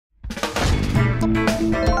You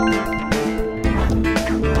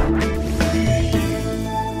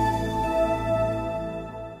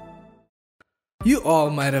all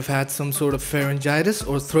might have had some sort of pharyngitis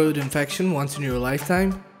or throat infection once in your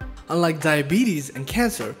lifetime. Unlike diabetes and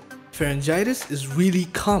cancer, pharyngitis is really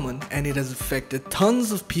common and it has affected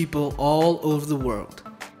tons of people all over the world.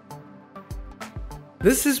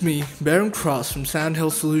 This is me, Baron Cross from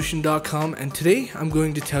SoundHealthSolution.com, and today I'm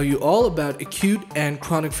going to tell you all about acute and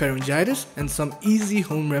chronic pharyngitis and some easy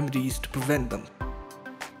home remedies to prevent them.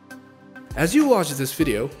 As you watch this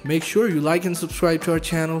video, make sure you like and subscribe to our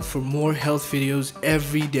channel for more health videos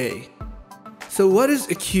every day. So what is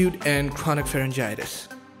acute and chronic pharyngitis?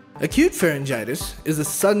 Acute pharyngitis is a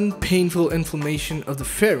sudden painful inflammation of the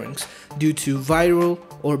pharynx due to viral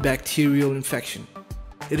or bacterial infection.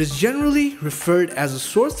 It is generally referred as a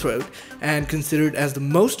sore throat and considered as the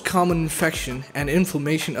most common infection and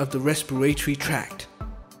inflammation of the respiratory tract.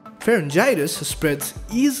 Pharyngitis spreads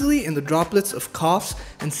easily in the droplets of coughs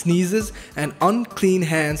and sneezes and unclean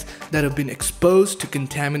hands that have been exposed to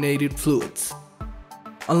contaminated fluids.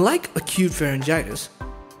 Unlike acute pharyngitis,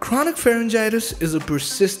 chronic pharyngitis is a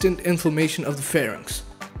persistent inflammation of the pharynx.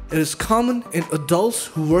 It is common in adults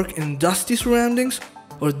who work in dusty surroundings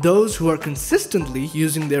or those who are consistently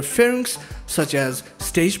using their pharynx, such as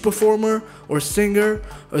stage performer or singer,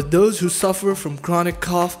 or those who suffer from chronic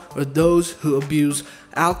cough, or those who abuse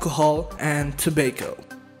alcohol and tobacco.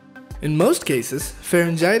 In most cases,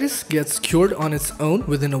 pharyngitis gets cured on its own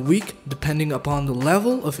within a week depending upon the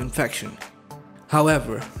level of infection.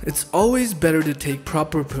 However, it's always better to take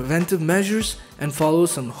proper preventive measures and follow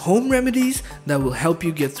some home remedies that will help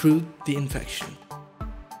you get through the infection.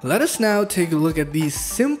 Let us now take a look at these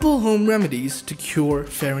simple home remedies to cure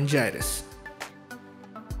pharyngitis.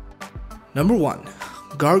 Number 1.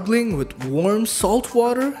 Gargling with warm salt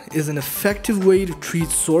water is an effective way to treat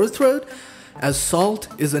sore throat, as salt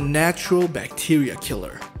is a natural bacteria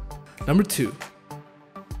killer. Number 2.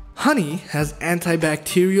 Honey has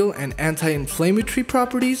antibacterial and anti-inflammatory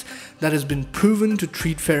properties that has been proven to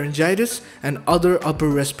treat pharyngitis and other upper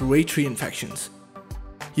respiratory infections.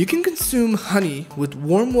 You can consume honey with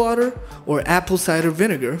warm water or apple cider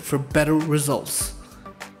vinegar for better results.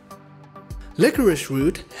 Licorice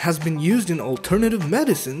root has been used in alternative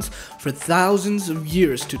medicines for thousands of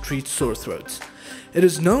years to treat sore throats. It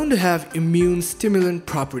is known to have immune stimulant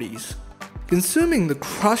properties. Consuming the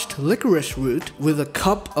crushed licorice root with a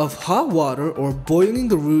cup of hot water or boiling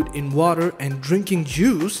the root in water and drinking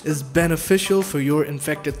juice is beneficial for your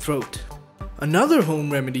infected throat. Another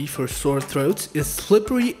home remedy for sore throats is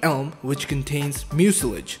slippery elm, which contains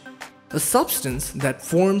mucilage, a substance that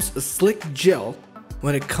forms a slick gel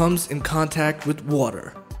when it comes in contact with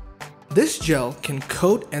water. This gel can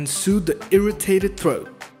coat and soothe the irritated throat,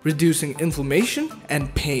 reducing inflammation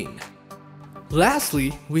and pain.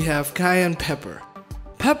 Lastly, we have cayenne pepper.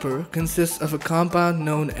 Pepper consists of a compound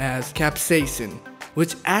known as capsaicin,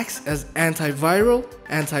 which acts as antiviral,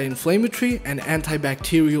 anti-inflammatory, and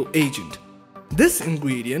antibacterial agent. This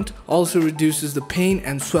ingredient also reduces the pain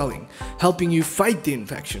and swelling, helping you fight the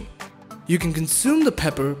infection. You can consume the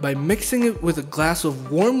pepper by mixing it with a glass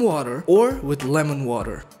of warm water or with lemon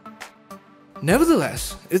water.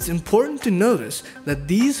 Nevertheless, it's important to notice that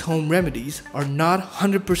these home remedies are not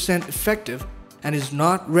 100% effective and is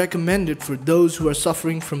not recommended for those who are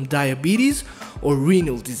suffering from diabetes or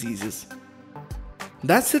renal diseases.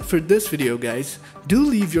 That's it for this video, guys. Do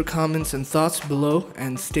leave your comments and thoughts below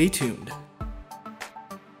and stay tuned.